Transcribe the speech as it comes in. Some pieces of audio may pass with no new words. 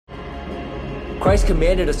Christ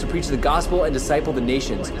commanded us to preach the gospel and disciple the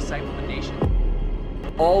nations.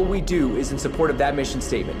 All we do is in support of that mission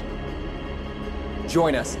statement.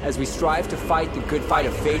 Join us as we strive to fight the good fight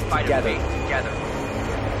of faith together.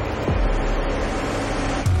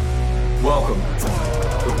 Welcome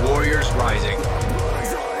to Warriors Rising.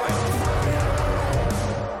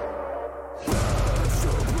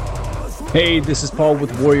 Hey, this is Paul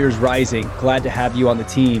with Warriors Rising. Glad to have you on the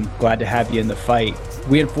team. Glad to have you in the fight.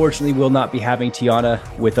 We unfortunately will not be having Tiana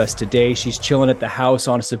with us today. She's chilling at the house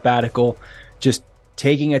on a sabbatical, just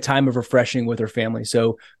taking a time of refreshing with her family.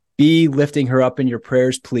 So be lifting her up in your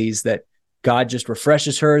prayers, please, that God just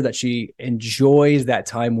refreshes her, that she enjoys that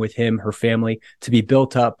time with him, her family, to be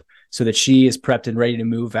built up so that she is prepped and ready to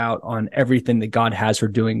move out on everything that God has her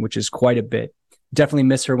doing, which is quite a bit. Definitely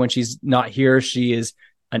miss her when she's not here. She is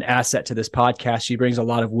an asset to this podcast. She brings a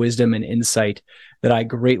lot of wisdom and insight that I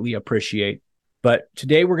greatly appreciate. But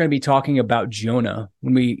today we're going to be talking about Jonah.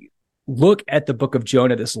 When we look at the book of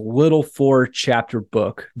Jonah, this little 4-chapter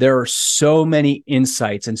book, there are so many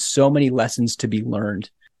insights and so many lessons to be learned.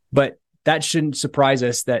 But that shouldn't surprise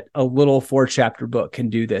us that a little 4-chapter book can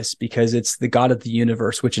do this, because it's the God of the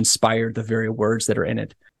universe which inspired the very words that are in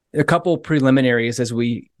it. A couple preliminaries as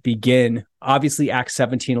we begin. Obviously, Acts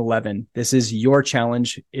 17:11. This is your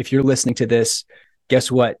challenge. If you're listening to this,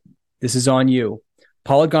 guess what? This is on you.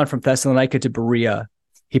 Paul had gone from Thessalonica to Berea.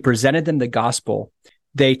 He presented them the gospel.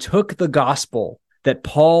 They took the gospel that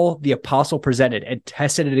Paul, the apostle, presented and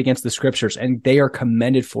tested it against the scriptures, and they are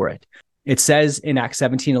commended for it. It says in Acts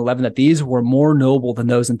 17:11 that these were more noble than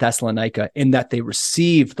those in Thessalonica, in that they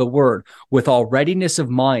received the word with all readiness of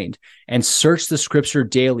mind and searched the scripture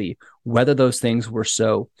daily, whether those things were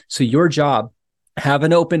so. So your job, have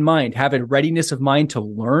an open mind, have a readiness of mind to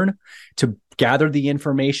learn, to gather the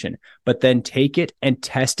information, but then take it and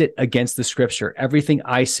test it against the scripture. Everything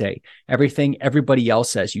I say, everything everybody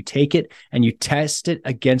else says, you take it and you test it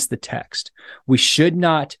against the text. We should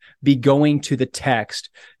not be going to the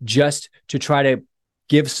text just to try to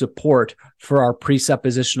give support for our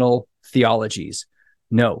presuppositional theologies.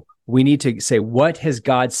 No, we need to say, what has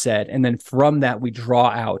God said? And then from that, we draw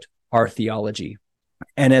out our theology.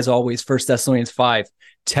 And as always, 1 Thessalonians 5,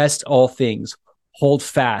 test all things, hold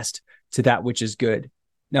fast to that which is good.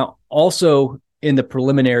 Now, also in the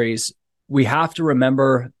preliminaries, we have to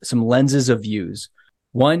remember some lenses of views.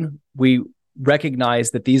 One, we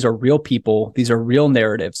recognize that these are real people. These are real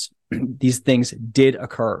narratives. These things did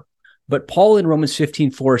occur. But Paul in Romans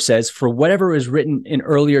 15:4 says, for whatever is written in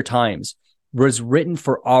earlier times was written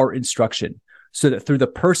for our instruction, so that through the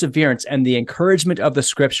perseverance and the encouragement of the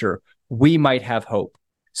scripture, we might have hope.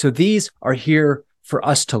 So these are here for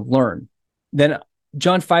us to learn. Then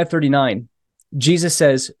John 5:39, Jesus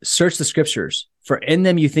says, search the scriptures, for in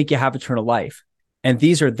them you think you have eternal life, and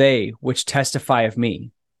these are they which testify of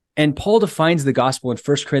me. And Paul defines the gospel in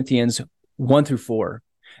 1 Corinthians 1-4,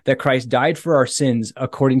 that Christ died for our sins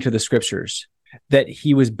according to the scriptures, that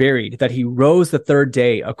he was buried, that he rose the third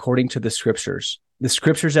day according to the scriptures. The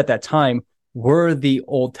scriptures at that time were the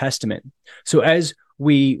Old Testament. So as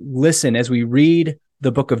we listen, as we read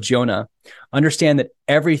the book of Jonah, understand that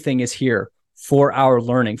everything is here for our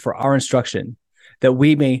learning, for our instruction, that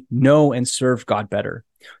we may know and serve God better,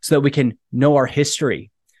 so that we can know our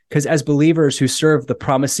history. Because as believers who serve the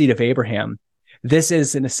promised seed of Abraham, this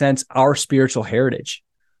is, in a sense, our spiritual heritage.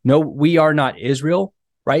 No, we are not Israel,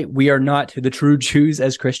 right? We are not the true Jews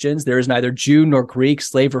as Christians. There is neither Jew nor Greek,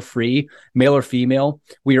 slave or free, male or female.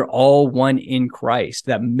 We are all one in Christ.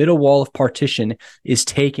 That middle wall of partition is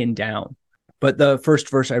taken down. But the first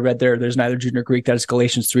verse I read there's neither Jew nor Greek. That is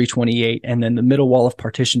Galatians 3:28. And then the middle wall of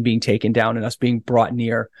partition being taken down and us being brought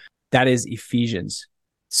near, that is Ephesians.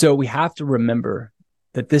 So we have to remember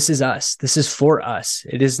that this is us. This is for us.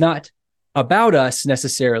 It is not about us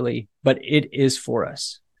necessarily, but it is for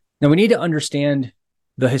us. Now we need to understand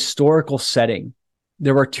the historical setting.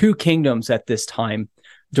 There were two kingdoms at this time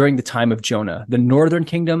during the time of Jonah, the northern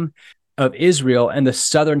kingdom of Israel and the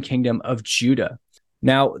southern kingdom of Judah.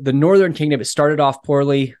 Now, the northern kingdom, it started off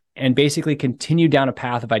poorly and basically continued down a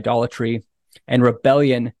path of idolatry and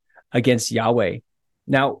rebellion against Yahweh.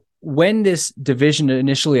 Now, when this division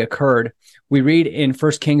initially occurred, we read in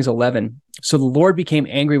 1 Kings 11, so the Lord became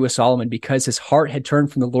angry with Solomon because his heart had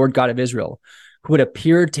turned from the Lord God of Israel, who had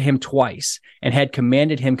appeared to him twice and had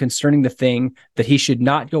commanded him concerning the thing that he should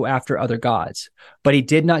not go after other gods. But he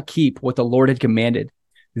did not keep what the Lord had commanded.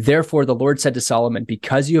 Therefore, the Lord said to Solomon,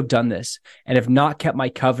 because you have done this and have not kept my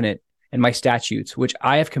covenant and my statutes, which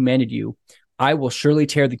I have commanded you, I will surely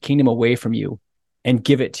tear the kingdom away from you and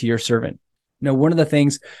give it to your servant. Now, one of the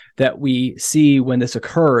things that we see when this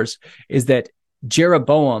occurs is that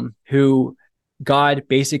Jeroboam, who God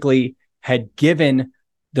basically had given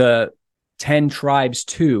the 10 tribes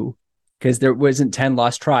to, because there wasn't 10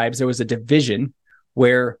 lost tribes, there was a division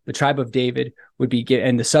where the tribe of David would be given,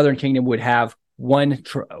 and the southern kingdom would have one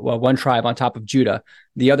tribe on top of Judah.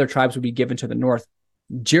 The other tribes would be given to the north.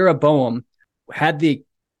 Jeroboam had the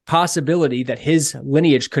possibility that his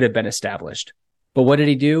lineage could have been established. But what did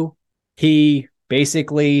he do? He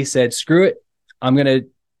basically said, screw it. I'm going to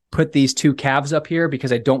put these 2 calves up here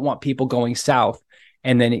because I don't want people going south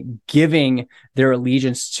and then giving their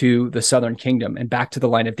allegiance to the southern kingdom and back to the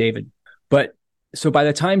line of David. But so by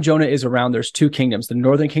the time Jonah is around, there's 2 kingdoms, the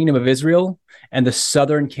northern kingdom of Israel and the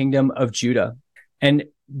southern kingdom of Judah. And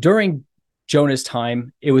during Jonah's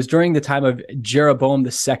time, it was during the time of Jeroboam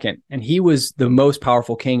II, and he was the most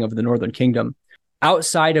powerful king of the northern kingdom.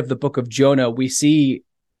 Outside of the book of Jonah, we see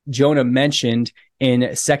Jonah mentioned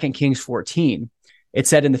in 2 Kings 14. It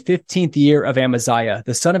said, in the 15th year of Amaziah,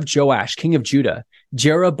 the son of Joash, king of Judah,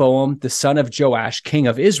 Jeroboam, the son of Joash, king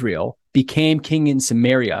of Israel, became king in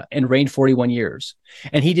Samaria and reigned 41 years.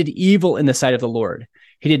 And he did evil in the sight of the Lord.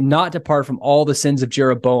 He did not depart from all the sins of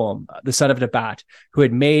Jeroboam, the son of Nebat, who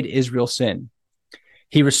had made Israel sin.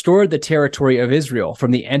 He restored the territory of Israel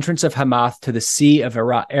from the entrance of Hamath to the sea of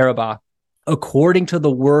Arabah, according to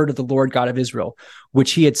the word of the Lord God of Israel,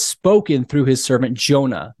 which he had spoken through his servant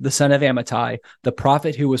Jonah, the son of Amittai, the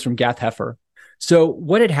prophet who was from Gath-Hepher. So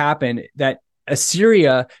what had happened that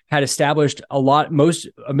Assyria had established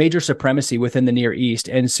a major supremacy within the Near East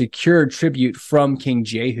and secured tribute from King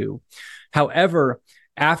Jehu. However,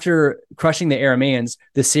 after crushing the Arameans,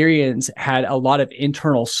 the Syrians had a lot of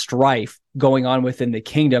internal strife going on within the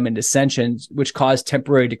kingdom and dissensions, which caused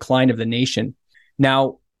temporary decline of the nation.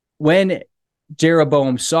 Now, when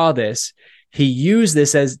Jeroboam saw this, he used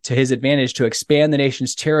this to his advantage to expand the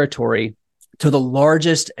nation's territory to the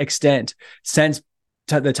largest extent since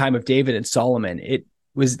the time of David and Solomon. It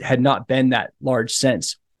had not been that large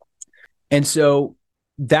since. And so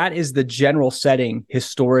that is the general setting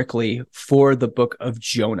historically for the book of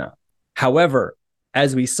Jonah. However,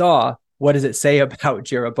 as we saw, what does it say about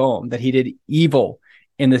Jeroboam? That he did evil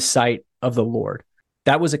in the sight of the Lord.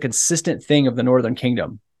 That was a consistent thing of the northern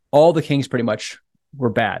kingdom. All the kings pretty much were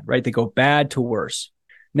bad, right? They go bad to worse.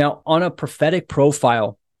 Now, on a prophetic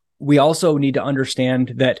profile, we also need to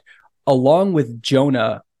understand that along with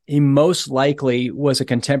Jonah, he most likely was a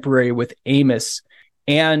contemporary with Amos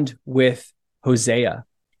and with Hosea.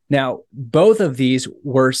 Now, both of these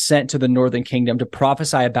were sent to the northern kingdom to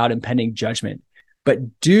prophesy about impending judgment.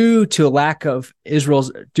 But due to the lack of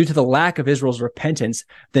Israel's repentance,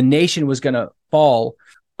 the nation was going to fall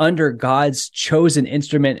under God's chosen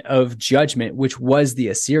instrument of judgment, which was the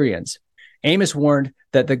Assyrians. Amos warned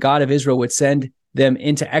that the God of Israel would send them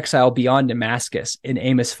into exile beyond Damascus in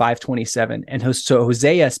Amos 5:27. And so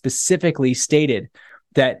Hosea specifically stated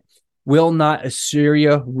that will not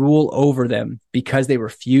Assyria rule over them because they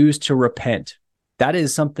refuse to repent. That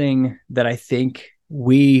is something that I think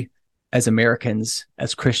we as Americans,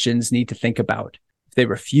 as Christians, need to think about. If they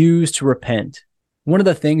refuse to repent, one of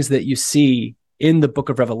the things that you see in the book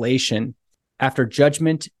of Revelation, after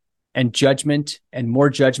judgment and more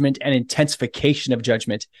judgment and intensification of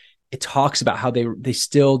judgment, it talks about how they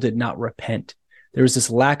still did not repent. There was this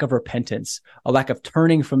lack of repentance, a lack of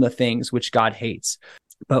turning from the things which God hates.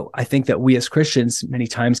 But I think that we as Christians, many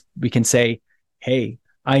times we can say, hey,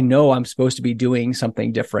 I know I'm supposed to be doing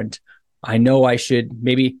something different. I know I should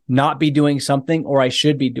maybe not be doing something, or I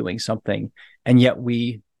should be doing something. And yet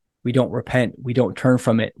we don't repent. We don't turn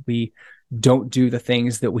from it. We don't do the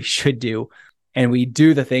things that we should do, and we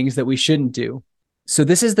do the things that we shouldn't do. So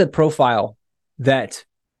this is the profile that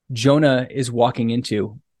Jonah is walking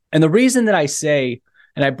into. And the reason that I say,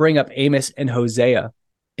 and I bring up Amos and Hosea,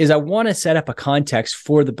 is I want to set up a context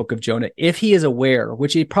for the book of Jonah. If he is aware,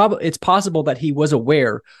 which it's possible that he was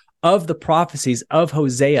aware of the prophecies of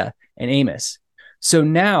Hosea and Amos. So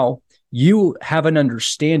now you have an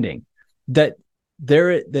understanding that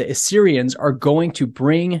the Assyrians are going to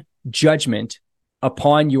bring judgment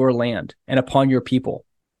upon your land and upon your people.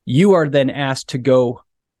 You are then asked to go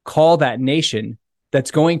call that nation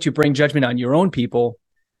that's going to bring judgment on your own people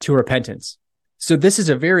to repentance. So this is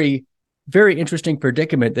a very, very interesting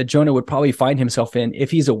predicament that Jonah would probably find himself in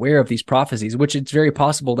if he's aware of these prophecies, which it's very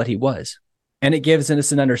possible that he was. And it gives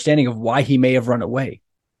us an understanding of why he may have run away.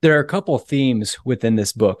 There are a couple of themes within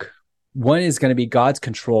this book. One is going to be God's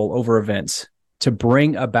control over events to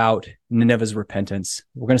bring about Nineveh's repentance.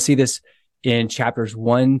 We're going to see this in chapters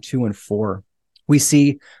 1, 2, and 4. We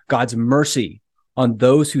see God's mercy on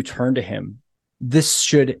those who turn to him. This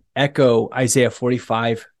should echo Isaiah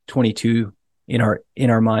 45:22 in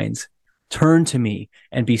our minds. Turn to me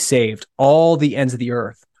and be saved, all the ends of the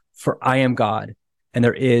earth, for I am God, and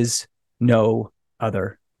there is no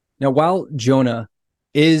other. Now, while Jonah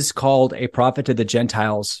is called a prophet to the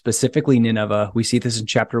Gentiles, specifically Nineveh, we see this in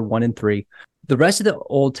chapter 1 and 3, the rest of the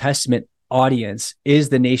Old Testament audience is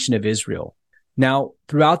the nation of Israel. Now,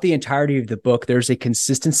 throughout the entirety of the book, there's a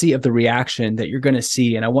consistency of the reaction that you're going to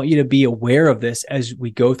see. And I want you to be aware of this as we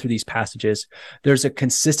go through these passages. There's a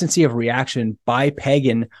consistency of reaction by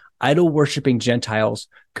pagan, idol-worshiping Gentiles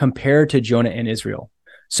compared to Jonah and Israel.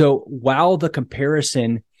 So while the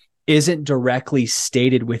comparison isn't directly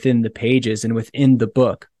stated within the pages and within the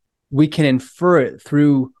book, we can infer it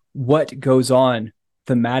through what goes on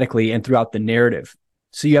thematically and throughout the narrative.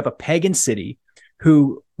 So you have a pagan city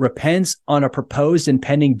who repents on a proposed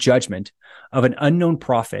impending judgment of an unknown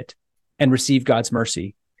prophet and receive God's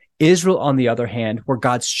mercy. Israel, on the other hand, were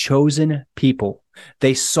God's chosen people.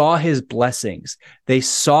 They saw his blessings. They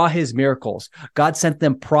saw his miracles. God sent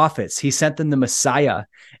them prophets. He sent them the Messiah,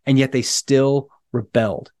 and yet they still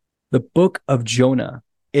rebelled. The book of Jonah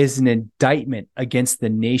is an indictment against the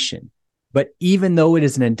nation. But even though it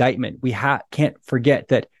is an indictment, we can't forget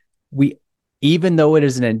that even though it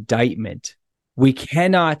is an indictment, we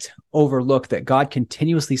cannot overlook that God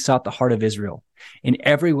continuously sought the heart of Israel in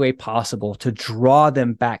every way possible to draw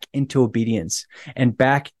them back into obedience and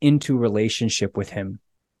back into relationship with him.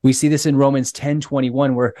 We see this in Romans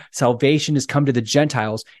 10:21, where salvation has come to the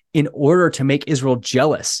Gentiles in order to make Israel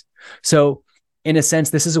jealous. So in a sense,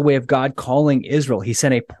 this is a way of God calling Israel. He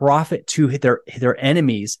sent a prophet to their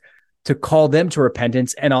enemies to call them to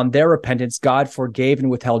repentance, and on their repentance, God forgave and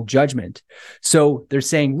withheld judgment. So they're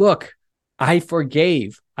saying, look, I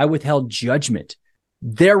forgave, I withheld judgment.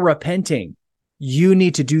 They're repenting. You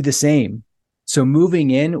need to do the same. So moving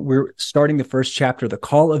in, we're starting the first chapter, the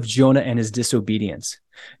call of Jonah and his disobedience.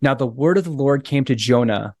 Now, the word of the Lord came to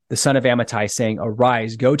Jonah, the son of Amittai, saying,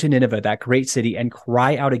 arise, go to Nineveh, that great city, and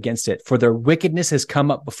cry out against it, for their wickedness has come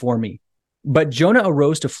up before me. But Jonah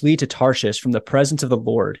arose to flee to Tarshish from the presence of the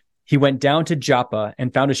Lord. He went down to Joppa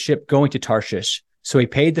and found a ship going to Tarshish. So he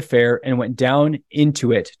paid the fare and went down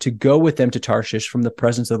into it to go with them to Tarshish from the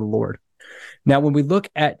presence of the Lord. Now, when we look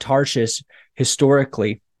at Tarshish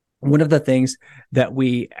historically, one of the things that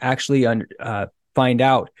we actually find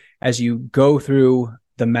out as you go through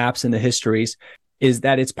the maps and the histories is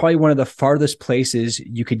that it's probably one of the farthest places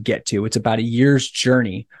you could get to. It's about a year's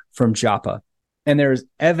journey from Joppa. And there's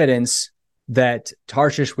evidence that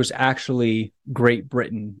Tarshish was actually Great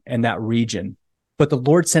Britain and that region. But the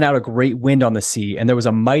Lord sent out a great wind on the sea, and there was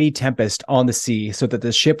a mighty tempest on the sea, so that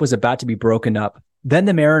the ship was about to be broken up. Then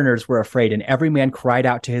the mariners were afraid, and every man cried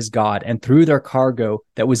out to his God and threw their cargo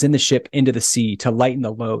that was in the ship into the sea to lighten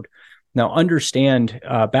the load. Now, understand,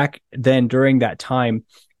 back then during that time,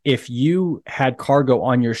 if you had cargo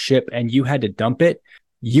on your ship and you had to dump it,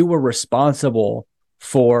 you were responsible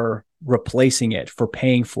for replacing it, for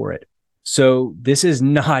paying for it. So this is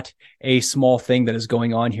not a small thing that is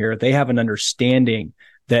going on here. They have an understanding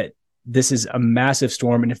that this is a massive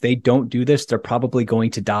storm, and if they don't do this, they're probably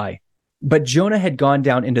going to die. But Jonah had gone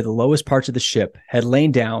down into the lowest parts of the ship, had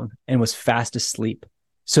lain down, and was fast asleep.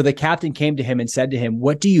 So the captain came to him and said to him,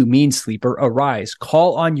 what do you mean, sleeper? Arise,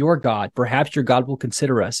 call on your God. Perhaps your God will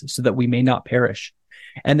consider us, so that we may not perish.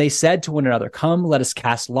 And they said to one another, come, let us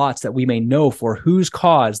cast lots, that we may know for whose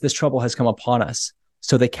cause this trouble has come upon us.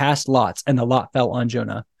 So they cast lots, and the lot fell on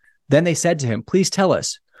Jonah. Then they said to him, please tell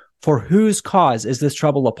us, for whose cause is this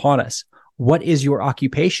trouble upon us? What is your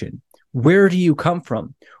occupation? Where do you come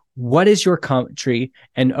from? What is your country,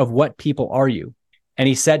 and of what people are you? And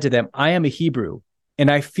he said to them, I am a Hebrew, and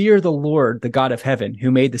I fear the Lord, the God of heaven, who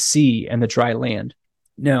made the sea and the dry land.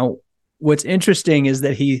 Now, what's interesting is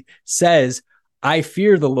that he says, I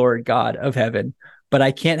fear the Lord God of heaven, but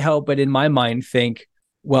I can't help but in my mind think,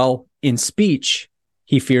 well, in speech,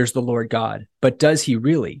 he fears the Lord God, but does he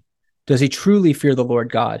really? Does he truly fear the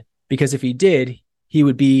Lord God? Because if he did, he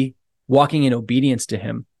would be walking in obedience to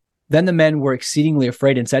him. Then the men were exceedingly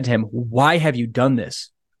afraid and said to him, why have you done this?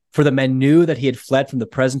 For the men knew that he had fled from the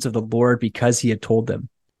presence of the Lord because he had told them.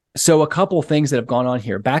 So a couple things that have gone on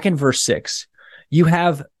here. Back in verse 6, you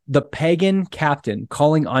have the pagan captain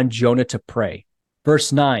calling on Jonah to pray.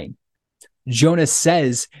 Verse 9, Jonah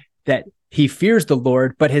says that he fears the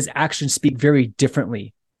Lord, but his actions speak very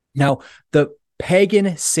differently. Now, the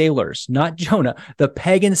pagan sailors, not Jonah, the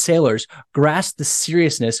pagan sailors grasped the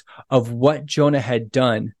seriousness of what Jonah had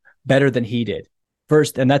done better than he did.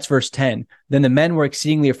 First, and that's verse 10. Then the men were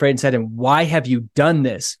exceedingly afraid and said to him, why have you done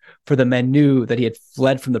this? For the men knew that he had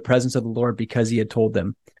fled from the presence of the Lord because he had told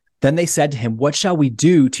them. Then they said to him, what shall we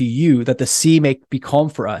do to you that the sea may be calm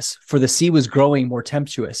for us? For the sea was growing more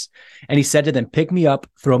tempestuous. And he said to them, pick me up,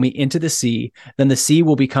 throw me into the sea, then the sea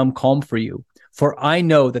will become calm for you. For I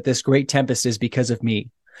know that this great tempest is because of me.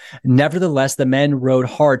 Nevertheless, the men rowed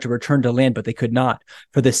hard to return to land, but they could not,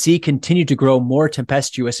 for the sea continued to grow more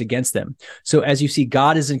tempestuous against them. So as you see,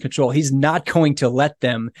 God is in control. He's not going to let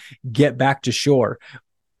them get back to shore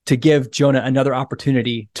to give Jonah another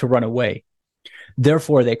opportunity to run away.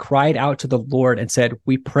 Therefore, they cried out to the Lord and said,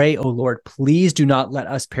 we pray, O Lord, please do not let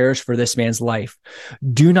us perish for this man's life.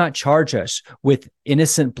 Do not charge us with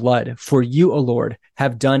innocent blood, for you, O Lord,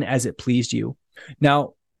 have done as it pleased you.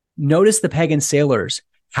 Now, notice the pagan sailors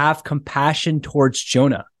have compassion towards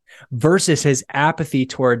Jonah versus his apathy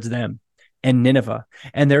towards them and Nineveh.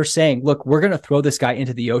 And they're saying, look, we're going to throw this guy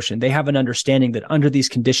into the ocean. They have an understanding that under these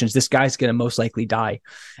conditions, this guy's going to most likely die.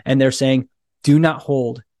 And they're saying, do not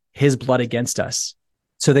hold his blood against us.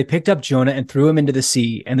 So they picked up Jonah and threw him into the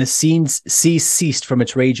sea, and the sea ceased from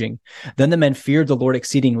its raging. Then the men feared the Lord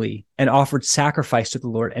exceedingly and offered sacrifice to the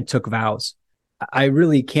Lord and took vows. I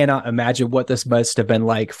really cannot imagine what this must have been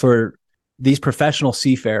like for these professional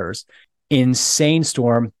seafarers. Insane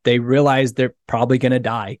storm. They realize they're probably going to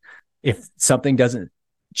die if something doesn't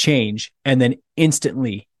change. And then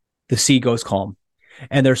instantly the sea goes calm.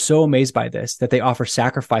 And they're so amazed by this that they offer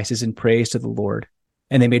sacrifices and praise to the Lord.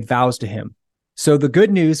 And they made vows to him. So the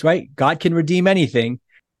good news, right? God can redeem anything.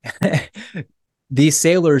 These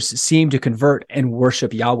sailors seem to convert and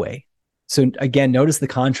worship Yahweh. So again, notice the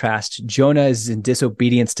contrast. Jonah is in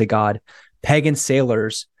disobedience to God. Pagan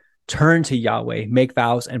sailors turn to Yahweh, make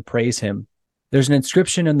vows, and praise him. There's an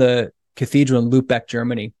inscription in the cathedral in Lübeck,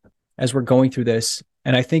 Germany, as we're going through this.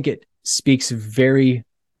 And I think it speaks very,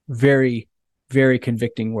 very, very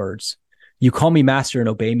convicting words. You call me master and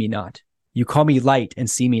obey me not. You call me light and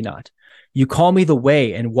see me not. You call me the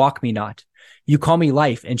way and walk me not. You call me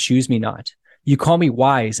life and choose me not. You call me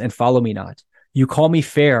wise and follow me not. You call me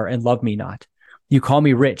fair and love me not. You call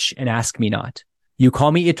me rich and ask me not. You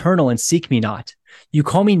call me eternal and seek me not. You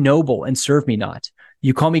call me noble and serve me not.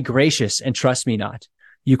 You call me gracious and trust me not.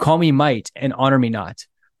 You call me might and honor me not.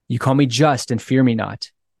 You call me just and fear me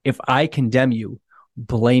not. If I condemn you,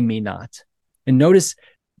 blame me not. And notice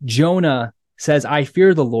Jonah says, I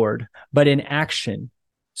fear the Lord, but in action,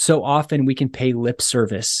 so often we can pay lip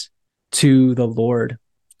service to the Lord.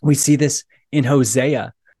 We see this in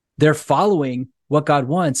Hosea. They're following what God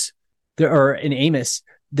wants. Or in Amos,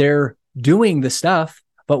 they're doing the stuff,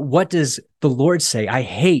 but what does the Lord say?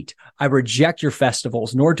 I reject your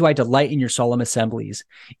festivals, nor do I delight in your solemn assemblies.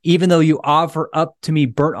 Even though you offer up to me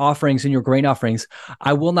burnt offerings and your grain offerings,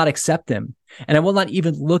 I will not accept them. And I will not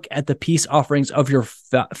even look at the peace offerings of your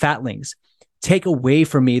fatlings. Take away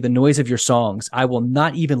from me the noise of your songs. I will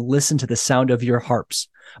not even listen to the sound of your harps,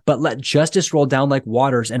 but let justice roll down like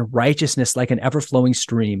waters and righteousness like an ever-flowing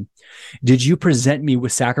stream. Did you present me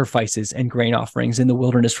with sacrifices and grain offerings in the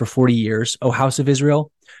wilderness for 40 years, O house of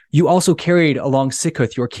Israel? You also carried along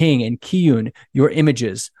Sikkuth, your king, and Kiyun, your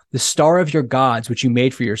images, the star of your gods, which you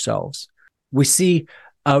made for yourselves. We see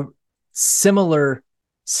a similar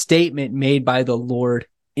statement made by the Lord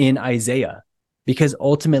in Isaiah, because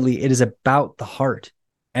ultimately it is about the heart,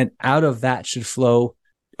 and out of that should flow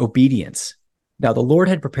obedience. Now, the Lord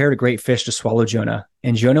had prepared a great fish to swallow Jonah,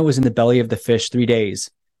 and Jonah was in the belly of the fish 3 days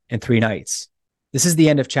and 3 nights. This is the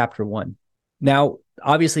end of chapter 1. Now,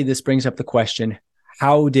 obviously, this brings up the question,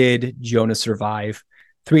 how did Jonah survive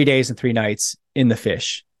 3 days and 3 nights in the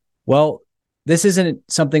fish? Well, this isn't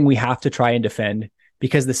something we have to try and defend,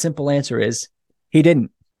 because the simple answer is he didn't.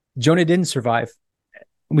 Jonah didn't survive.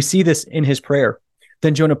 We see this in his prayer.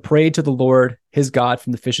 Then Jonah prayed to the Lord, his God,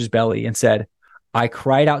 from the fish's belly and said, I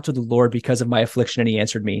cried out to the Lord because of my affliction, and he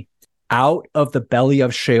answered me. Out of the belly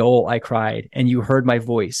of Sheol I cried, and you heard my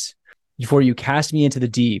voice. For you cast me into the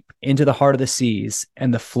deep, into the heart of the seas,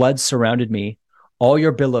 and the floods surrounded me. All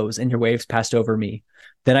your billows and your waves passed over me.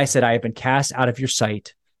 Then I said, I have been cast out of your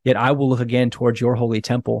sight, yet I will look again towards your holy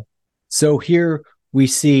temple. So here we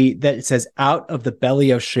see that it says, out of the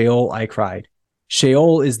belly of Sheol I cried.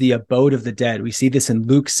 Sheol is the abode of the dead. We see this in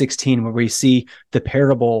Luke 16, where we see the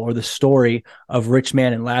parable or the story of rich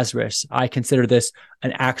man and Lazarus. I consider this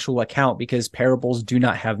an actual account because parables do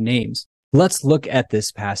not have names. Let's look at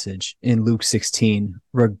this passage in Luke 16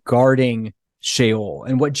 regarding Sheol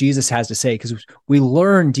and what Jesus has to say, because we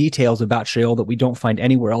learn details about Sheol that we don't find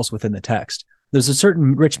anywhere else within the text. There's a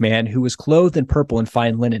certain rich man who was clothed in purple and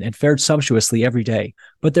fine linen and fared sumptuously every day.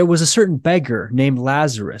 But there was a certain beggar named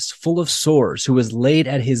Lazarus, full of sores, who was laid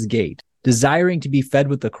at his gate. desiring to be fed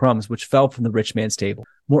with the crumbs which fell from the rich man's table.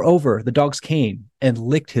 Moreover, the dogs came and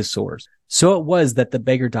licked his sores. So it was that the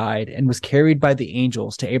beggar died and was carried by the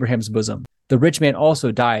angels to Abraham's bosom. The rich man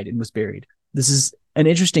also died and was buried. This is an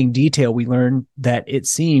interesting detail. We learn that it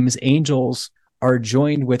seems angels are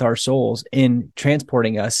joined with our souls in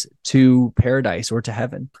transporting us to paradise or to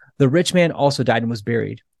heaven. The rich man also died and was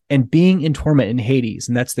buried. And being in torment in Hades,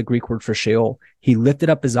 and that's the Greek word for Sheol, he lifted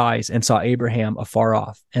up his eyes and saw Abraham afar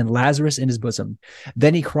off and Lazarus in his bosom.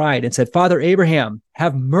 Then he cried and said, Father Abraham,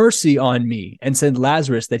 have mercy on me, and send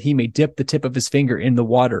Lazarus that he may dip the tip of his finger in the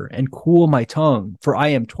water and cool my tongue, for I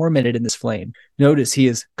am tormented in this flame. Notice he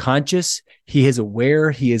is conscious, he is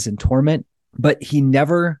aware, he is in torment, but he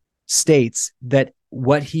never states that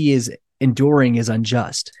what he is enduring is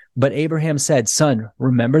unjust. But Abraham said, Son,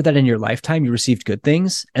 remember that in your lifetime you received good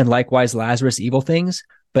things, and likewise Lazarus evil things,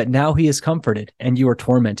 but now he is comforted and you are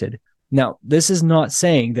tormented. Now, this is not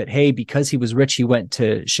saying that, hey, because he was rich, he went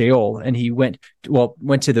to Sheol and he went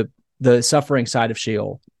to the suffering side of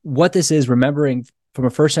Sheol. What this is, remembering from a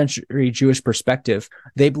first century Jewish perspective,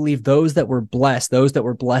 they believed those that were blessed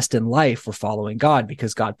in life were following God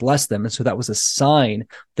because God blessed them. And so that was a sign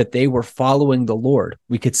that they were following the Lord.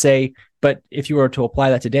 We could say, but if you were to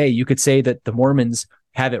apply that today, you could say that the Mormons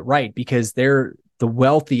have it right because they're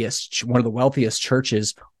one of the wealthiest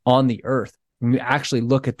churches on the earth. When you actually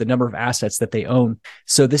look at the number of assets that they own.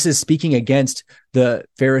 So this is speaking against the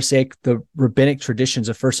Pharisaic, the rabbinic traditions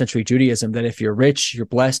of first century Judaism, that if you're rich, you're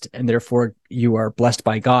blessed, and therefore you are blessed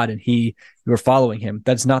by God and you are following him.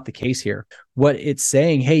 That's not the case here. What it's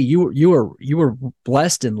saying, hey, you were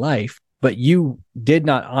blessed in life, but you did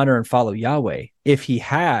not honor and follow Yahweh. If he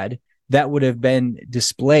had, that would have been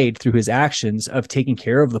displayed through his actions of taking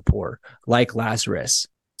care of the poor, like Lazarus.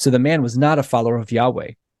 So the man was not a follower of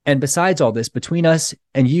Yahweh. And besides all this, between us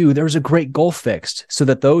and you, there was a great gulf fixed, so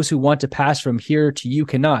that those who want to pass from here to you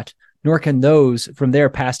cannot, nor can those from there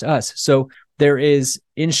pass to us. So there is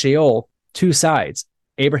in Sheol two sides,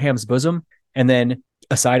 Abraham's bosom, and then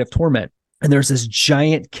a side of torment. And there's this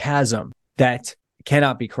giant chasm that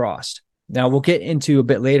cannot be crossed. Now, we'll get into a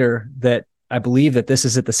bit later that I believe that this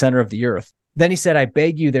is at the center of the earth. Then he said, I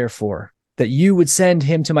beg you, therefore, that you would send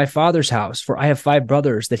him to my father's house, for I have 5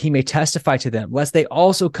 brothers, that he may testify to them, lest they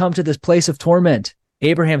also come to this place of torment.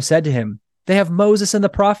 Abraham said to him, they have Moses and the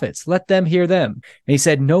prophets, let them hear them. And he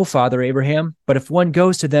said, no, Father Abraham, but if one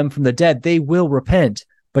goes to them from the dead, they will repent.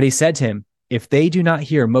 But he said to him, if they do not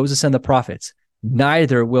hear Moses and the prophets,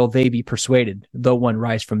 neither will they be persuaded, though one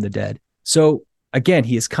rise from the dead. So again,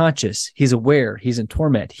 he is conscious, he's aware, he's in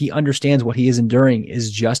torment. He understands what he is enduring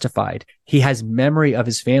is justified. He has memory of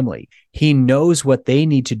his family. He knows what they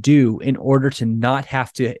need to do in order to not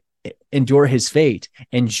have to endure his fate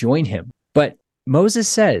and join him. But Moses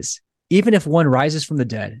says, even if one rises from the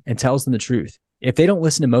dead and tells them the truth, if they don't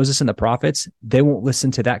listen to Moses and the prophets, they won't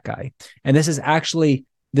listen to that guy. And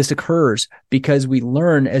this occurs because we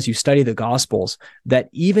learn as you study the Gospels that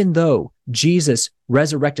even though Jesus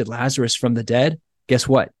resurrected Lazarus from the dead, guess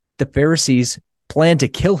what? The Pharisees planned to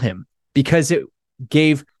kill him because it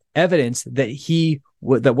gave evidence that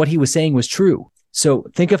what he was saying was true. So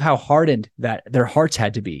think of how hardened that their hearts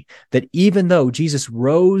had to be, that even though Jesus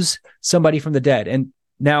rose somebody from the dead, and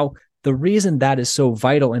now the reason that is so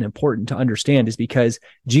vital and important to understand is because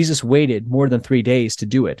Jesus waited more than 3 days to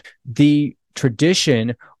do it. The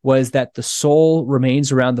tradition was that the soul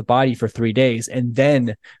remains around the body for 3 days and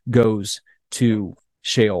then goes to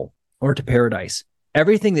Sheol or to paradise.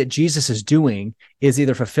 Everything that Jesus is doing is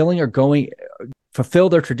either fulfilling or fulfill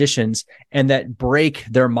their traditions and that break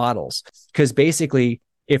their models. Because basically,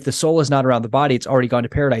 if the soul is not around the body, it's already gone to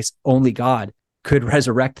paradise. Only God could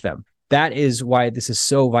resurrect them. That is why this is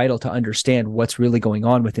so vital to understand what's really going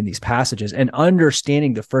on within these passages and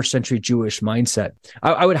understanding the first century Jewish mindset.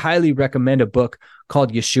 I would highly recommend a book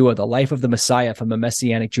called Yeshua, The Life of the Messiah from a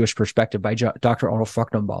Messianic Jewish Perspective by Dr. Arnold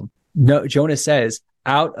Fruchtenbaum. No, Jonah says,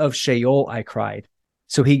 out of Sheol I cried.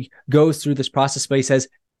 So he goes through this process, but he says,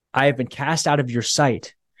 I have been cast out of your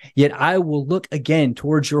sight, yet I will look again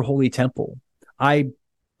towards your holy temple. I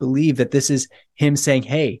believe that this is him saying,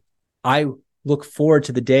 hey, I look forward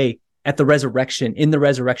to the day at the resurrection. In the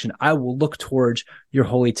resurrection, I will look towards your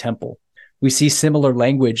holy temple. We see similar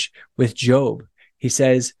language with Job. He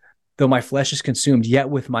says, though my flesh is consumed, yet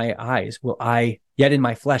in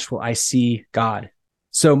my flesh will I see God.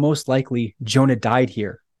 So most likely Jonah died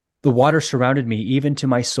here. The water surrounded me, even to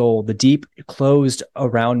my soul. The deep closed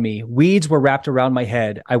around me. Weeds were wrapped around my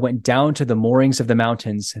head. I went down to the moorings of the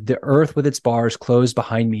mountains. The earth with its bars closed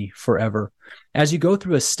behind me forever. As you go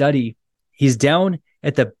through a study, he's down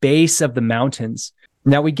at the base of the mountains.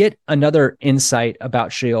 Now we get another insight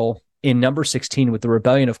about Sheol in number 16 with the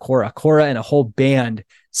rebellion of Korah. Korah and a whole band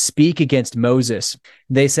speak against Moses.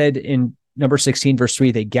 They said in number 16, verse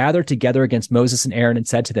 3, they gathered together against Moses and Aaron and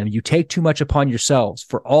said to them, you take too much upon yourselves,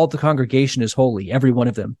 for all the congregation is holy, every one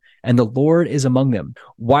of them, and the Lord is among them.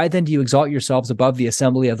 Why then do you exalt yourselves above the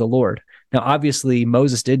assembly of the Lord? Now, obviously,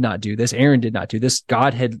 Moses did not do this. Aaron did not do this.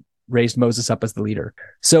 God had raised Moses up as the leader.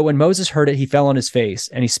 So when Moses heard it, he fell on his face,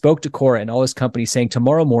 and he spoke to Korah and all his company, saying,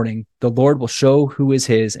 tomorrow morning the Lord will show who is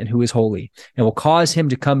his and who is holy, and will cause him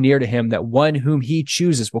to come near to him, that one whom he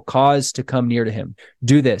chooses will cause to come near to him.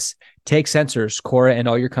 Do this. Take censers, Korah and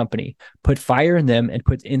all your company. Put fire in them and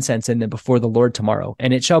put incense in them before the Lord tomorrow.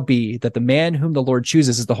 And it shall be that the man whom the Lord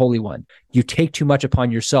chooses is the Holy One. You take too much upon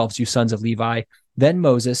yourselves, you sons of Levi. Then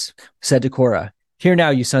Moses said to Korah, hear now,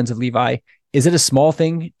 you sons of Levi, is it a small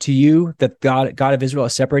thing to you that God of Israel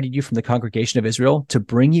has separated you from the congregation of Israel to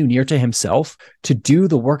bring you near to himself, to do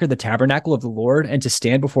the work of the tabernacle of the Lord, and to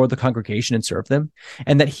stand before the congregation and serve them?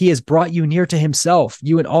 And that he has brought you near to himself,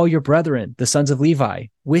 you and all your brethren, the sons of Levi,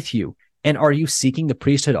 with you. And are you seeking the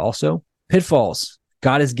priesthood also? Pitfalls.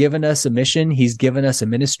 God has given us a mission. He's given us a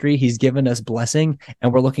ministry. He's given us blessing.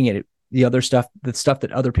 And we're looking at the other stuff, the stuff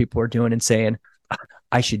that other people are doing and saying,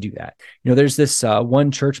 I should do that. There's this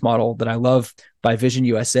one church model that I love by Vision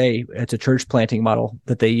USA. It's a church planting model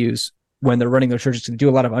that they use when they're running their churches. They do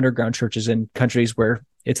a lot of underground churches in countries where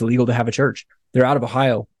it's illegal to have a church. They're out of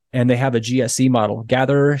Ohio, and they have a GSC model: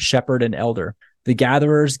 gatherer, shepherd, and elder. The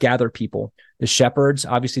gatherers gather people. The shepherds,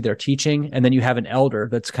 obviously, they're teaching. And then you have an elder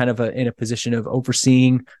that's kind of in a position of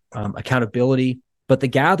overseeing, accountability. But the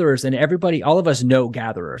gatherers, and everybody, all of us know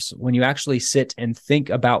gatherers. When you actually sit and think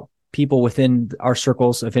about people within our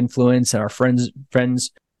circles of influence and our friends,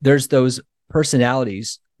 there's those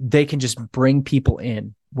personalities. They can just bring people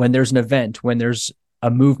in when there's an event, when there's a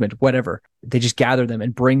movement, whatever. They just gather them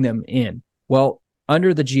and bring them in. Well,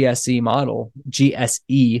 under the GSE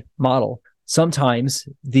model, sometimes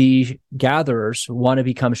the gatherers want to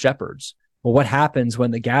become shepherds. Well, what happens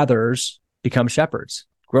when the gatherers become shepherds?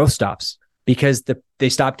 Growth stops. Because they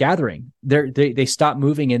stop gathering. They stop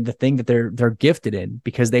moving in the thing that they're gifted in,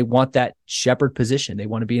 because they want that shepherd position. They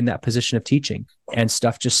want to be in that position of teaching, and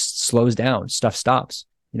stuff just slows down. Stuff stops.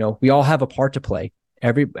 We all have a part to play.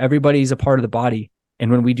 Everybody's a part of the body. And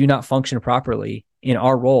when we do not function properly in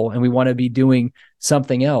our role, and we want to be doing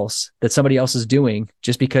something else that somebody else is doing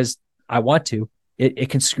just because I want to, it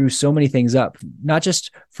can screw so many things up, not just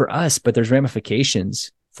for us, but there's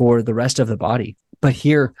ramifications for the rest of the body. But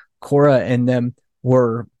here, Korah and them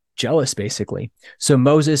were jealous, basically. So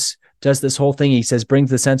Moses does this whole thing. He says, bring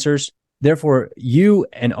the censers. Therefore, you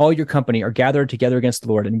and all your company are gathered together against the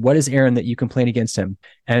Lord. And what is Aaron that you complain against him?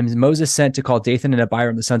 And Moses sent to call Dathan and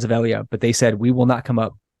Abiram, the sons of Eliab, but they said, we will not come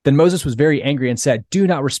up. Then Moses was very angry and said, do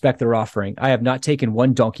not respect their offering. I have not taken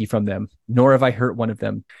one donkey from them, nor have I hurt one of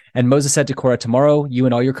them. And Moses said to Korah, tomorrow you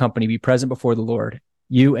and all your company be present before the Lord,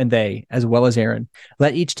 you and they, as well as Aaron.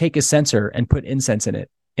 Let each take a censer and put incense in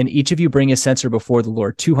it. And each of you bring a censer before the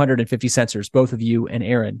Lord, 250 censers, both of you and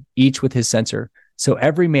Aaron, each with his censer. So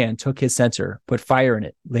every man took his censer, put fire in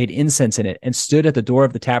it, laid incense in it, and stood at the door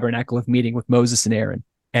of the tabernacle of meeting with Moses and Aaron.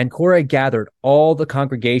 And Korah gathered all the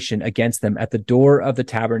congregation against them at the door of the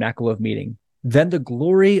tabernacle of meeting. Then the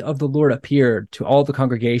glory of the Lord appeared to all the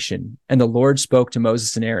congregation, and the Lord spoke to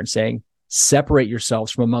Moses and Aaron, saying, separate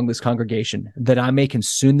yourselves from among this congregation, that I may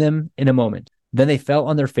consume them in a moment. Then they fell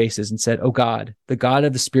on their faces and said, O God, the God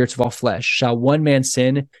of the spirits of all flesh, shall one man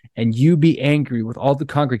sin, and you be angry with all the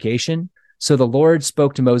congregation? So the Lord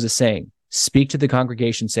spoke to Moses, saying, speak to the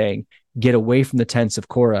congregation, saying, get away from the tents of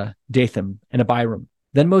Korah, Dathan, and Abiram.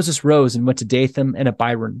 Then Moses rose and went to Dathan and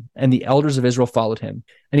Abiram, and the elders of Israel followed him.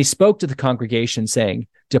 And he spoke to the congregation, saying,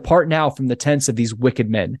 depart now from the tents of these wicked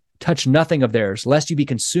men. Touch nothing of theirs, lest you be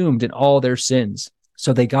consumed in all their sins.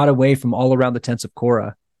 So they got away from all around the tents of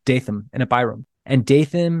Korah, Dathan, and Abiram. And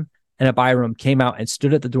Dathan and Abiram came out and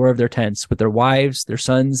stood at the door of their tents with their wives, their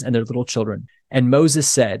sons, and their little children. And Moses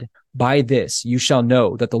said, by this you shall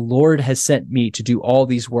know that the Lord has sent me to do all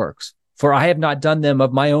these works. For I have not done them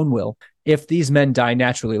of my own will. If these men die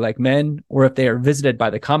naturally like men, or if they are visited by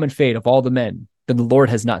the common fate of all the men, then the Lord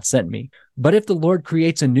has not sent me. But if the Lord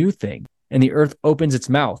creates a new thing, and the earth opens its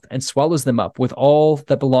mouth and swallows them up with all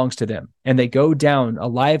that belongs to them, and they go down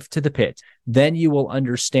alive to the pit, then you will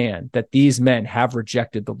understand that these men have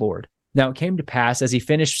rejected the Lord. Now it came to pass, as he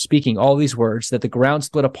finished speaking all these words, that the ground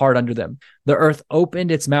split apart under them. The earth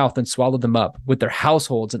opened its mouth and swallowed them up, with their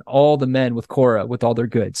households and all the men with Korah, with all their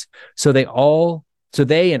goods. So they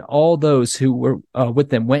and all those who were with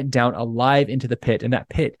them went down alive into the pit. And that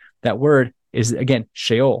pit, that word is, again,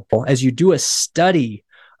 Sheol. As you do a study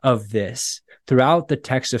of this, throughout the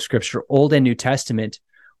text of Scripture, Old and New Testament,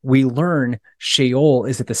 we learn Sheol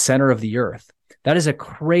is at the center of the earth. That is a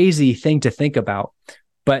crazy thing to think about,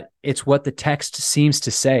 but it's what the text seems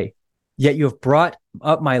to say. Yet you have brought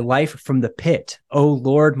up my life from the pit, O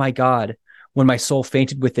Lord my God. When my soul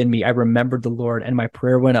fainted within me, I remembered the Lord, and my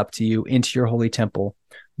prayer went up to you into your holy temple.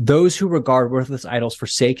 Those who regard worthless idols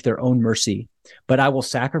forsake their own mercy, but I will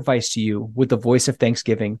sacrifice to you with the voice of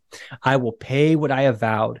thanksgiving. I will pay what I have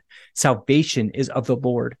vowed. Salvation is of the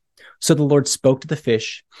Lord. So the Lord spoke to the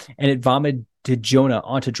fish, and it vomited Jonah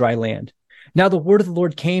onto dry land. Now the word of the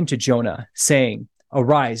Lord came to Jonah, saying,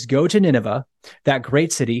 Arise, go to Nineveh, that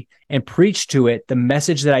great city, and preach to it the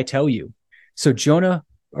message that I tell you. So Jonah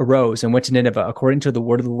arose and went to Nineveh according to the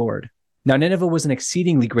word of the Lord. Now Nineveh was an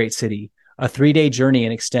exceedingly great city, a 3-day journey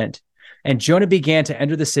in extent. And Jonah began to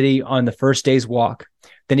enter the city on the first day's walk.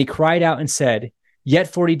 Then he cried out and said,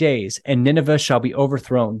 Yet 40 days, and Nineveh shall be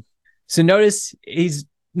overthrown. So notice he's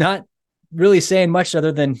not really saying much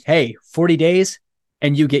other than, hey, 40 days,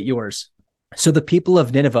 and you get yours. So the people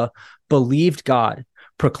of Nineveh believed God,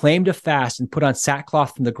 proclaimed a fast, and put on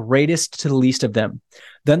sackcloth from the greatest to the least of them.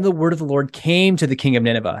 Then the word of the Lord came to the king of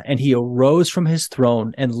Nineveh, and he arose from his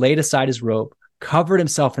throne and laid aside his robe, covered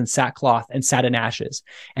himself in sackcloth, and sat in ashes.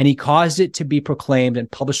 And he caused it to be proclaimed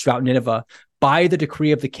and published throughout Nineveh by the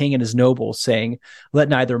decree of the king and his nobles, saying, Let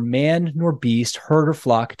neither man nor beast, herd or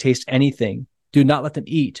flock taste anything. Do not let them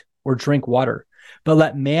eat or drink water, but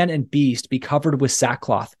let man and beast be covered with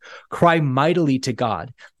sackcloth. Cry mightily to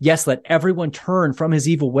God. Yes, let everyone turn from his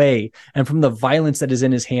evil way and from the violence that is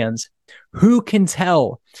in his hands. Who can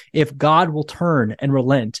tell if God will turn and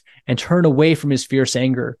relent and turn away from his fierce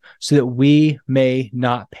anger so that we may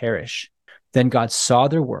not perish? Then God saw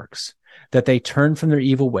their works, that they turned from their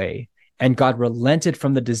evil way, and God relented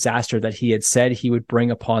from the disaster that he had said he would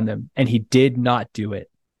bring upon them, and he did not do it.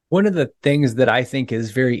 One of the things that I think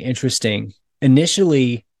is very interesting,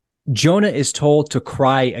 initially, Jonah is told to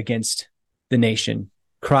cry against the nation,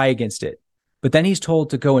 cry against it. But then he's told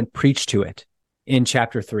to go and preach to it in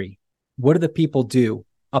chapter 3. What do the people do?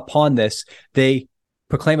 Upon this, they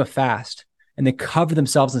proclaim a fast and they cover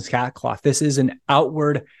themselves in sackcloth. This is an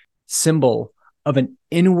outward symbol of an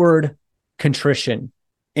inward contrition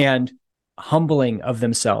and humbling of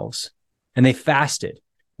themselves. And they fasted.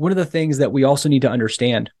 One of the things that we also need to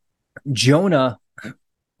understand, Jonah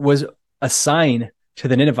was a sign to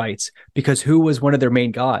the Ninevites because who was one of their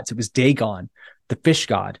main gods? It was Dagon, the fish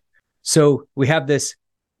god. So we have this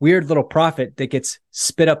weird little prophet that gets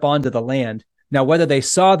spit up onto the land. Now, whether they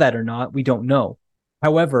saw that or not, we don't know.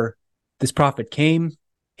 However, this prophet came.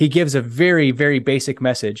 He gives a very, very basic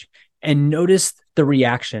message. And notice the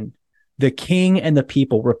reaction. The king and the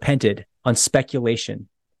people repented on speculation.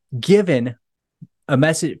 Given a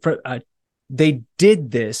message, they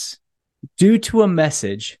did this due to a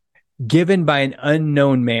message given by an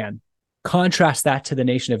unknown man. Contrast that to the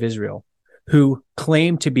nation of Israel, who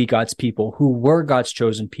claimed to be God's people, who were God's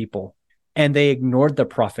chosen people, and they ignored the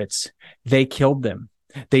prophets. They killed them.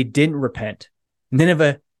 They didn't repent.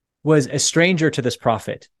 Nineveh was a stranger to this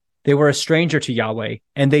prophet. They were a stranger to Yahweh,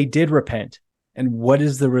 and they did repent. And what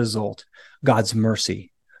is the result? God's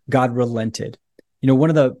mercy. God relented. You know, one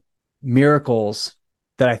of the miracles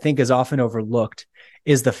that I think is often overlooked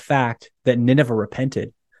is the fact that Nineveh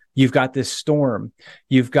repented. You've got this storm.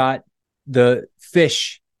 You've got the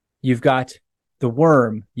fish. You've got the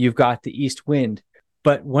worm. You've got the east wind.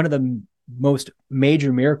 But one of the most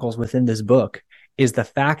major miracles within this book is the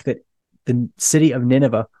fact that the city of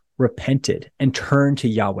Nineveh repented and turned to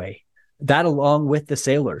Yahweh. That along with the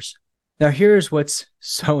sailors. Now, here's what's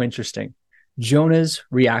so interesting. Jonah's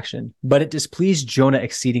reaction. But it displeased Jonah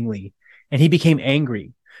exceedingly, and he became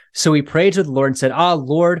angry. So he prayed to the Lord and said,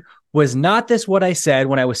 Lord, was not this what I said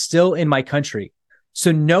when I was still in my country?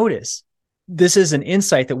 So notice, this is an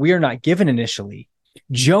insight that we are not given initially.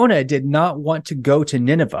 Jonah did not want to go to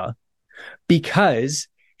Nineveh because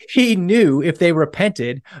he knew if they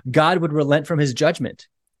repented, God would relent from his judgment.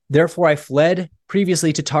 Therefore, I fled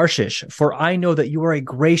previously to Tarshish, for I know that you are a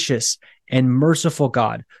gracious and merciful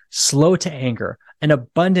God, slow to anger and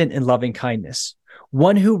abundant in loving kindness,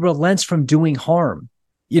 one who relents from doing harm.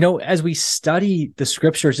 You know, as we study the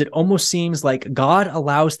scriptures, it almost seems like God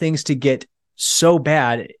allows things to get so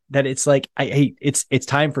bad that it's like, it's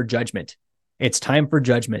time for judgment. It's time for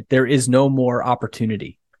judgment. There is no more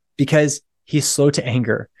opportunity because he's slow to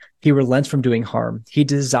anger. He relents from doing harm. He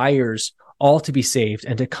desires all to be saved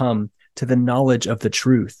and to come to the knowledge of the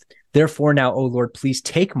truth. Therefore now, O Lord, please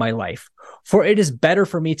take my life, for it is better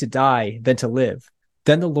for me to die than to live.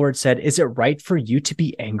 Then the Lord said, is it right for you to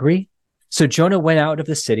be angry? So Jonah went out of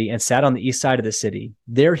the city and sat on the east side of the city.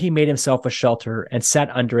 There he made himself a shelter and sat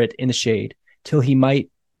under it in the shade till he might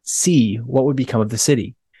see what would become of the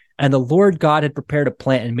city. And the Lord God had prepared a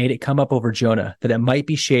plant and made it come up over Jonah, that it might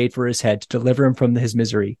be shade for his head to deliver him from his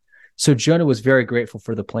misery. So Jonah was very grateful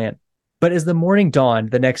for the plant. But as the morning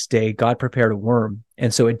dawned the next day, God prepared a worm,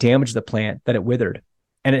 and so it damaged the plant, that it withered.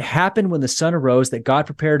 And it happened when the sun arose that God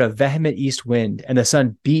prepared a vehement east wind, and the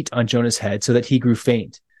sun beat on Jonah's head so that he grew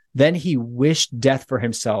faint. Then he wished death for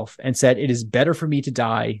himself and said, "It is better for me to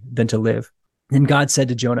die than to live." Then God said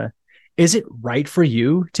to Jonah, "Is it right for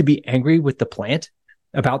you to be angry with the plant,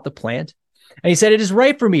 about the plant?" And he said, "It is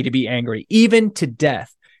right for me to be angry, even to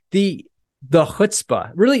death." The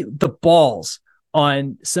chutzpah, really the balls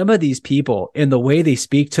on some of these people in the way they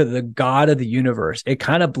speak to the God of the universe, it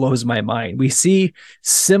kind of blows my mind. We see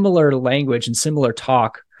similar language and similar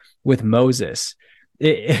talk with Moses.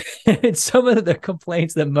 It's some of the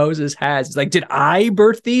complaints that Moses has. It's like, did I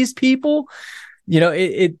birth these people?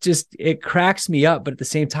 It cracks me up. But at the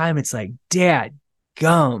same time, it's like, dad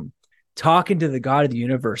gum, talking to the God of the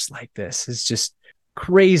universe like this is just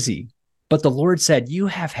crazy. But the Lord said, "You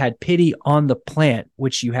have had pity on the plant,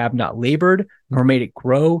 which you have not labored, nor made it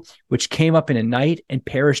grow, which came up in a night and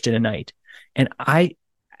perished in a night. And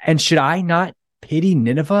should I not pity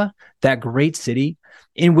Nineveh, that great city,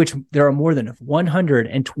 in which there are more than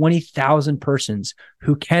 120,000 persons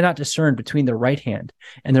who cannot discern between their right hand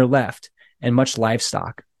and their left, and much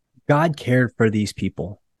livestock?" God cared for these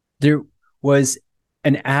people. There was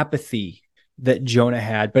an apathy that Jonah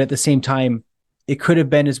had, but at the same time, it could have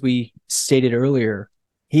been, as we stated earlier,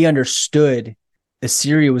 he understood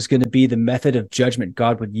Assyria was going to be the method of judgment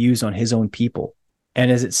God would use on his own people.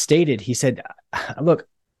 And as it stated, he said, "Look,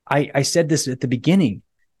 I said this at the beginning.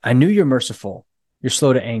 I knew you're merciful. You're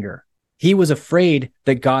slow to anger." He was afraid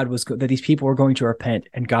that that these people were going to repent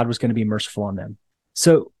and God was going to be merciful on them.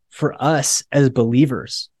 So for us as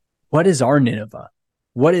believers, what is our Nineveh?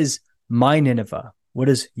 What is my Nineveh? What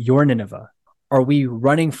is your Nineveh? Are we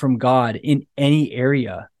running from God in any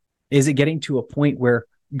area? Is it getting to a point where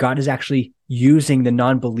God is actually using the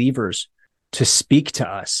non-believers to speak to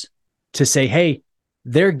us, to say, hey,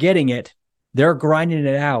 they're getting it. They're grinding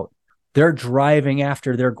it out. They're driving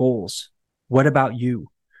after their goals. What about you?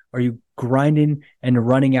 Are you grinding and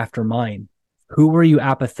running after mine? Who are you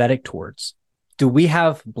apathetic towards? Do we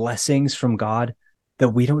have blessings from God that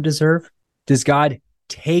we don't deserve? Does God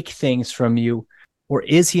take things from you? Or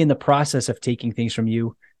is he in the process of taking things from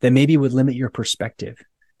you that maybe would limit your perspective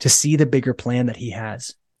to see the bigger plan that he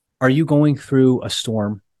has? Are you going through a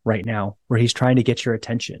storm right now where he's trying to get your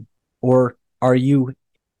attention? Or are you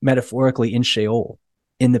metaphorically in Sheol,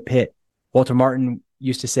 in the pit? Walter Martin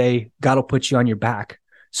used to say, God will put you on your back,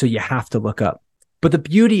 so you have to look up. But the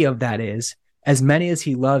beauty of that is, as many as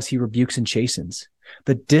he loves, he rebukes and chastens.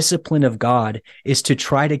 The discipline of God is to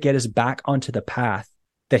try to get us back onto the path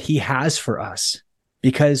that he has for us.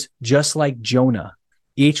 Because just like Jonah,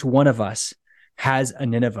 each one of us has a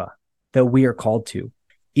Nineveh that we are called to.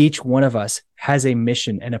 Each one of us has a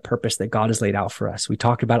mission and a purpose that God has laid out for us. We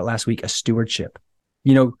talked about it last week, a stewardship.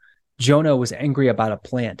 Jonah was angry about a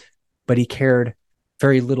plant, but he cared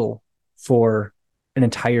very little for an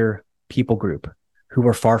entire people group who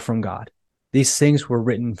were far from God. These things were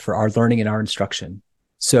written for our learning and our instruction.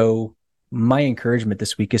 So my encouragement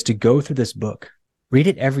this week is to go through this book, read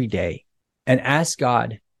it every day, and ask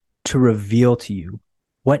God to reveal to you,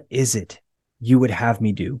 what is it you would have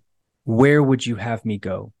me do? Where would you have me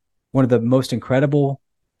go? One of the most incredible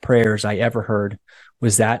prayers I ever heard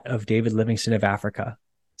was that of David Livingstone of Africa.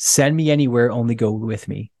 Send me anywhere, only go with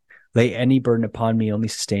me. Lay any burden upon me, only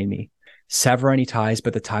sustain me. Sever any ties,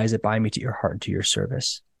 but the ties that bind me to your heart and to your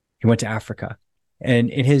service. He went to Africa. And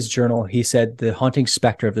in his journal, he said, the haunting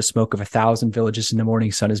specter of the smoke of 1,000 villages in the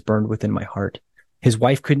morning sun is burned within my heart. His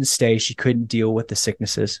wife couldn't stay. She couldn't deal with the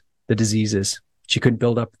sicknesses, the diseases. She couldn't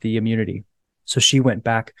build up the immunity. So she went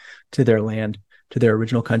back to their land, to their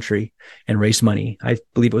original country, and raised money. I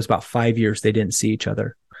believe it was about 5 years they didn't see each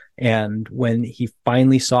other. And when he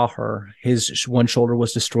finally saw her, his one shoulder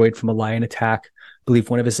was destroyed from a lion attack. I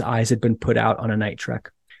believe one of his eyes had been put out on a night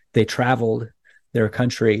trek. They traveled their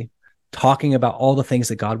country talking about all the things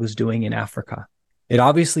that God was doing in Africa. It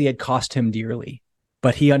obviously had cost him dearly,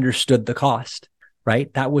 but he understood the cost,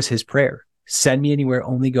 right? That was his prayer. Send me anywhere,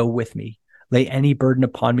 only go with me. Lay any burden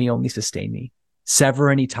upon me, only sustain me. Sever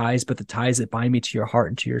any ties, but the ties that bind me to your heart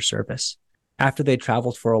and to your service. After they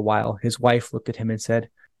traveled for a while, his wife looked at him and said,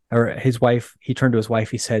 he turned to his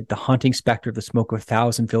wife, he said, the haunting specter of the smoke of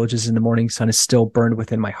 1,000 villages in the morning sun is still burned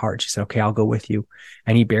within my heart. She said, okay, I'll go with you.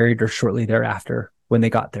 And he buried her shortly thereafter when they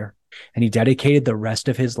got there. And he dedicated the rest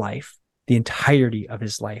of his life, the entirety of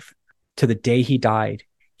his life. To the day he died,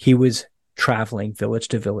 he was traveling village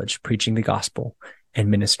to village, preaching the gospel and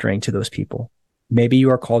ministering to those people. Maybe you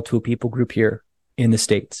are called to a people group here in the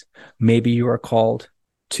States. Maybe you are called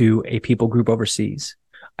to a people group overseas.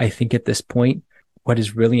 I think at this point, what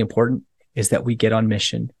is really important is that we get on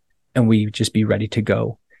mission and we just be ready to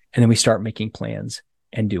go. And then we start making plans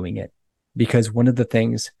and doing it. Because one of the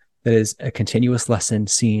things that is a continuous lesson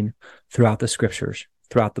seen throughout the scriptures,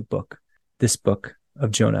 throughout this book of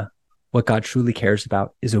Jonah, what God truly cares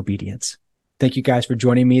about is obedience. Thank you guys for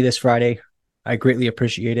joining me this Friday. I greatly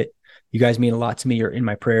appreciate it. You guys mean a lot to me. You're in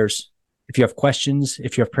my prayers. If you have questions,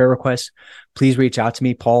 if you have prayer requests, please reach out to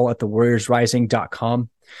me, paul@thewarriorsrising.com.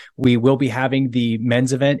 We will be having the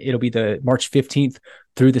men's event. It'll be the March 15th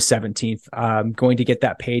through the 17th. I'm going to get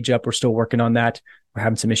that page up. We're still working on that. We're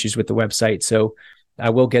having some issues with the website. So I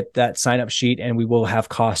will get that sign-up sheet and we will have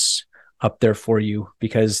costs up there for you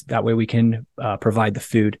because that way we can provide the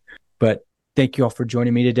food. But thank you all for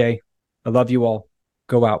joining me today. I love you all.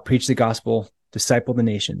 Go out, preach the gospel, disciple the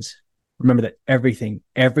nations. Remember that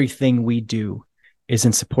everything we do is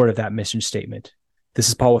in support of that mission statement. This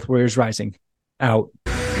is Paul with Warriors Rising. Out.